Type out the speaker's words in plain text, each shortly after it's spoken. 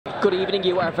Good evening,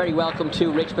 you are very welcome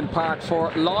to Richmond Park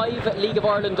for live League of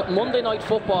Ireland Monday night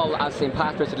football as St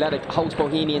Patrick's Athletic hosts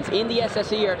Bohemians in the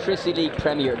SSE Electricity League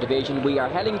Premier Division. We are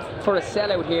heading for a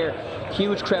sellout here,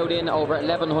 huge crowd in, over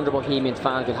 1,100 Bohemians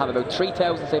fans. We'll have about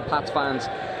 3,000 St Pat's fans.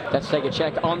 Let's take a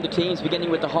check on the teams,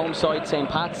 beginning with the home side, St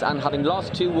Pat's, and having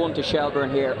lost 2-1 to Shelburne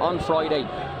here on Friday,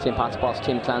 St Pat's boss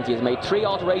Tim Clancy has made 3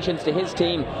 alterations to his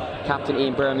team. Captain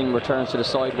Ian Birmingham returns to the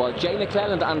side, while Jay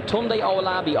McClelland and Tunde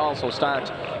Owolabi also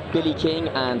start. Billy King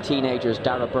and teenagers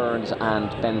Dara Burns and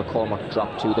Ben McCormack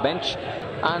drop to the bench.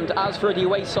 And as for the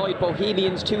away side,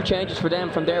 Bohemians, 2 changes for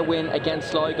them from their win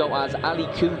against Sligo, as Ali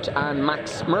Coote and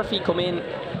Max Murphy come in.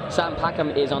 Sam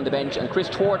Packham is on the bench and Chris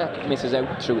Twarda misses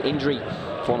out through injury.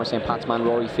 Former St Pat's man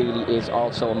Rory Feely is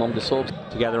also among the subs.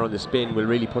 Together on the spin will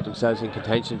really put themselves in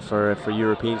contention for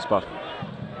European spot.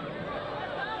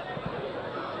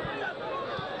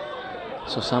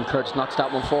 So Sam Curtis knocks that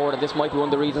one forward, and this might be one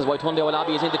of the reasons why Tunde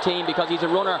Owolabi is in the team, because he's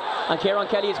a runner, and Kieran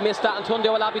Kelly has missed that, and Tunde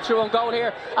Owolabi through on goal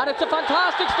here, and it's a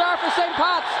fantastic start for St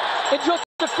Pat's. In just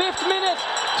the 5th minute,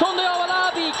 Tunde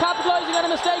Owolabi capitalising on a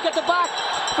mistake at the back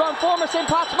from former St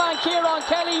Pat's man Kieran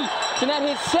Kelly to net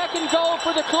his 2nd goal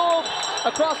for the club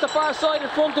across the far side in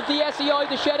front of the SEI,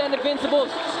 the Shed End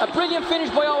Invincibles. A brilliant finish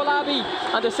by Owolabi,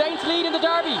 and the Saints lead in the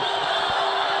derby.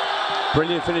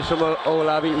 Brilliant finish from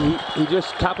Owolabi. He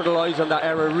just capitalised on that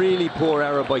error, really poor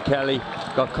error by Kelly.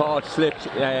 Got caught, slipped.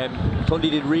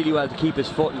 Tunde did really well to keep his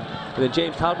footing. And then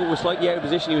James Talbot was slightly out of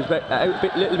position. He was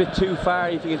a little bit too far,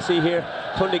 if you can see here.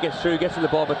 Tunde gets through, gets in the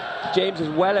ball, but James is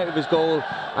well out of his goal,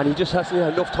 and he just hasn't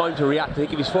had enough time to react. I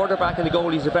think if he's further back in the goal,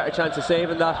 he's a better chance of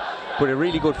saving that. But a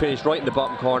really good finish right in the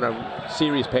bottom corner.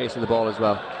 Serious pace in the ball as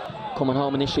well. Coming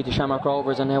home initially to Shamrock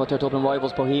Rovers, and now with their Dublin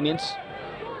rivals Bohemians.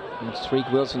 And it's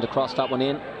Tariq Wilson to cross that one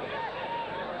in.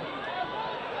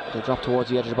 They drop towards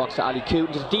the edge of the box to Ali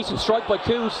Coote. It's a decent strike by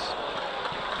Coote,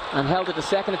 and held at the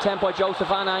 2nd attempt by Joseph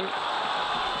Anang.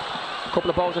 A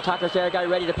couple of balls attackers there, guy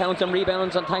ready to pounce on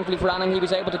rebounds, and thankfully for Anang he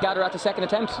was able to gather at the 2nd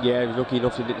attempt. Yeah, he was lucky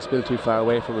enough he didn't spill too far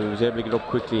away from him. He was able to get up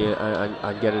quickly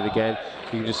and get it again.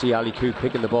 You can just see Ali Coote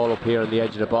picking the ball up here on the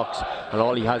edge of the box, and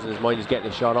all he has in his mind is getting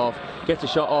a shot off. Gets a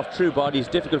shot off through bodies,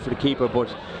 difficult for the keeper,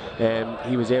 but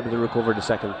he was able to recover the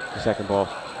second ball.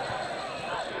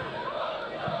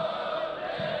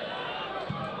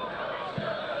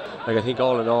 Like, I think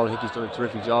all in all, I think he's done a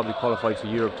terrific job. He qualified for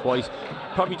Europe twice.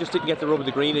 Probably just didn't get the rub of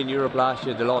the green in Europe last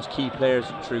year. They lost key players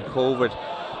through COVID,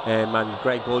 and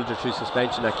Greg Bulger through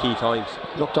suspension at key times.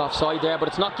 Looked offside there, but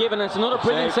it's not given. It's another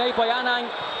brilliant save by Anang.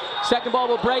 2nd ball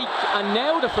will break, and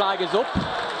now the flag is up.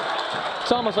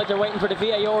 It's almost like they're waiting for the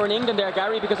VAR in England there,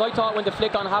 Gary, because I thought when the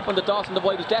flick on happened that Dawson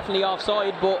Devoy was definitely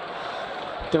offside, but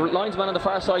the linesman on the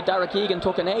far side, Derek Egan,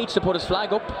 took an age to put his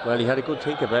flag up. Well, he had a good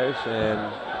think about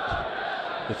it.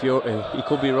 He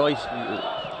could be right.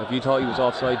 If you thought he was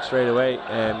offside straight away,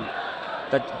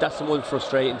 that's the one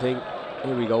frustrating thing.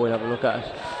 Here we go, we'll have a look at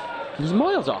it. He's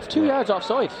miles off, 2 yards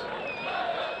offside.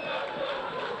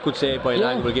 Good save by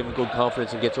Lang, will give him good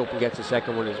confidence, and gets up and gets the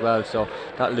 2nd one as well, so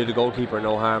that'll do the goalkeeper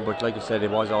no harm, but like I said, it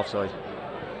was offside.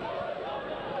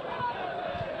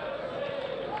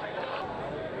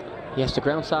 Yes, the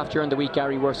ground staff during the week,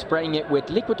 Gary, were spraying it with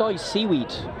liquidized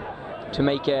seaweed to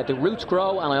make the roots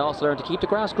grow, and I also learned to keep the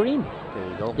grass green. There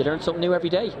you go. You learn something new every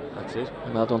day. That's it.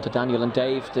 And well done to Daniel and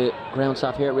Dave, the ground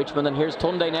staff here at Richmond. And here's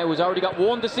Tunde now, who's already got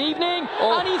 1 this evening,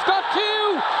 and he's got 2.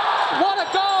 What a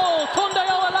goal! Tunde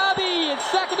Owolabi is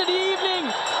 2nd of the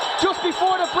evening. Just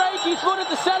before the break, he's running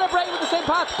to celebrate with the St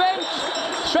Pat's bench.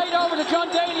 Straight over to John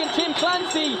Daly and Tim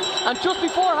Clancy, and just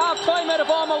before half-time, out of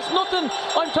almost nothing,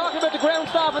 I'm talking about the ground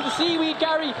staff and the seaweed,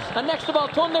 Gary, and next of all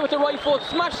Tunde with the right foot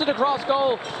smashed it across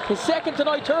goal, his 2nd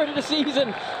tonight, 3rd of the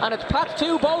season, and it's Pat's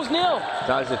 2, Bows 0.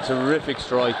 That is a terrific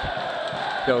strike.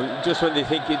 You know, just when they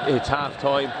think it's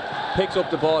half-time, picks up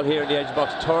the ball here in the edge of the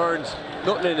box, turns,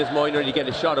 nothing in his mind, and you get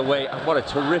a shot away, and what a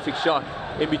terrific shot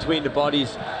in between the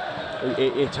bodies.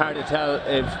 It's hard to tell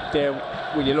if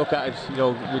when you look at it, you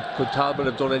know, could Talbot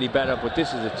have done any better, but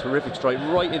this is a terrific strike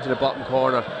right into the bottom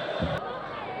corner.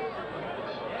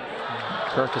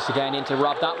 Curtis again in to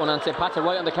rob that one, and St Pat's are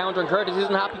right on the counter, and Curtis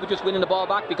isn't happy with just winning the ball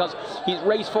back because he's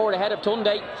raced forward ahead of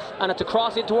Tunde, and it's a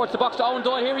cross in towards the box to Owen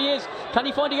Doyle. Here he is. Can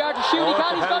he find a yard to shoot? He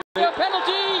can. He's got a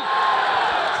penalty.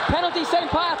 Penalty St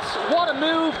Pat's. What a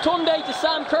move. Tunde to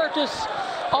Sam Curtis.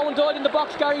 Owen Doyle in the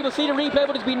box, Gary. We'll see the replay,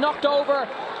 but it's been knocked over.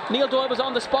 Neil Doyle was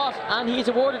on the spot, and he's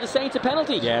awarded the Saints a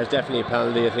penalty. Yeah, it's definitely a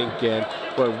penalty, I think.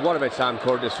 Well, what about Sam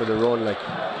Curtis for the run? Like,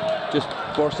 just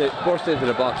burst into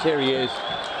the box. Here he is,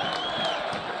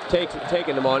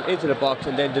 taking them on into the box,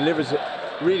 and then delivers a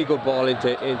really good ball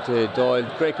into Doyle.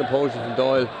 Great composure from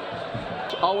Doyle.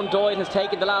 Owen Doyle has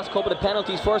taken the last couple of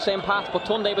penalties for St. Pat's, but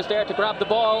Tunde was there to grab the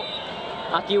ball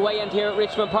at the away end here at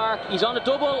Richmond Park. He's on a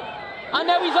double, and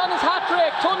now he's on his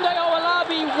hat-trick. Tunde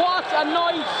Owolabi, what a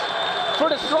night for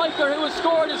the striker who has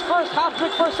scored his first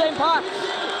hat-trick for St. Pat's.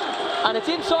 And it's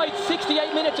inside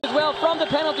 68 minutes as well from the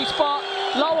penalty spot.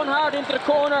 Low and hard into the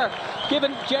corner,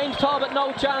 giving James Talbot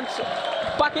no chance.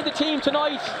 Back in the team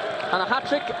tonight, and a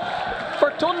hat-trick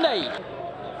for Tunde.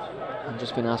 I'm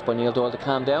just being asked by Neil Doyle to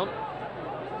calm down.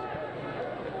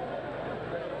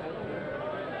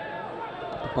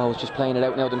 The Bows just playing it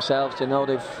out now themselves. They know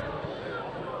they've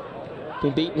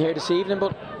been beaten here this evening,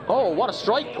 but oh, what a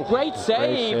strike. Great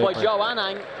save by Joe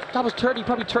Anang. That was probably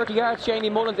 30 yards. Jamie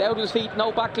Mullins out of his feet,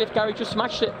 no backlift. Gary just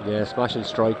smashed it. Yeah, smashing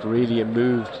strike. Really, it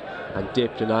moved and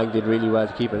dipped, and Ang did really well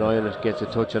to keep an eye on it, gets a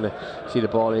touch on it. See the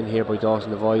ball in here by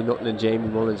Dawson Devoy. Nothing in Jamie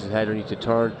Mullins' head, or need to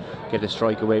turn, get the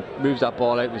strike away. Moves that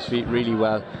ball out of his feet really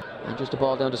well. And just the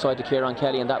ball down the side to Kieran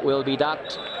Kelly, and that will be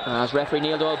that. As referee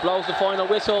Neil Doyle blows the final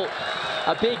whistle.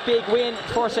 A big win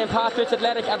for St. Patrick's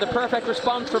Athletic, and the perfect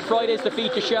response from Friday's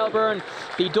defeat to Shelbourne.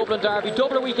 The Dublin Derby.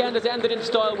 Dublin weekend has ended in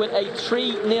style with a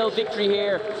 3-0 victory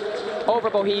here over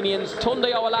Bohemians.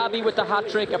 Tunde Owolabi with the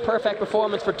hat-trick, a perfect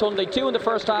performance for Tunde. 2 in the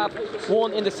first half,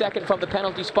 1 in the second from the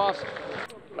penalty spot.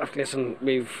 Listen,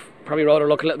 we've probably rode our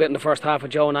luck a little bit in the first half.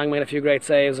 With Joe and Ang made a few great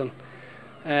saves, and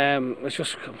it's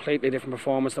just a completely different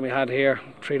performance than we had here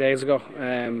 3 days ago.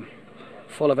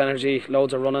 Full of energy,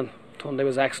 loads of running. Tunde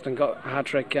was excellent, got a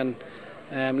hat-trick, and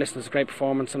listen, it's a great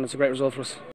performance and it's a great result for us.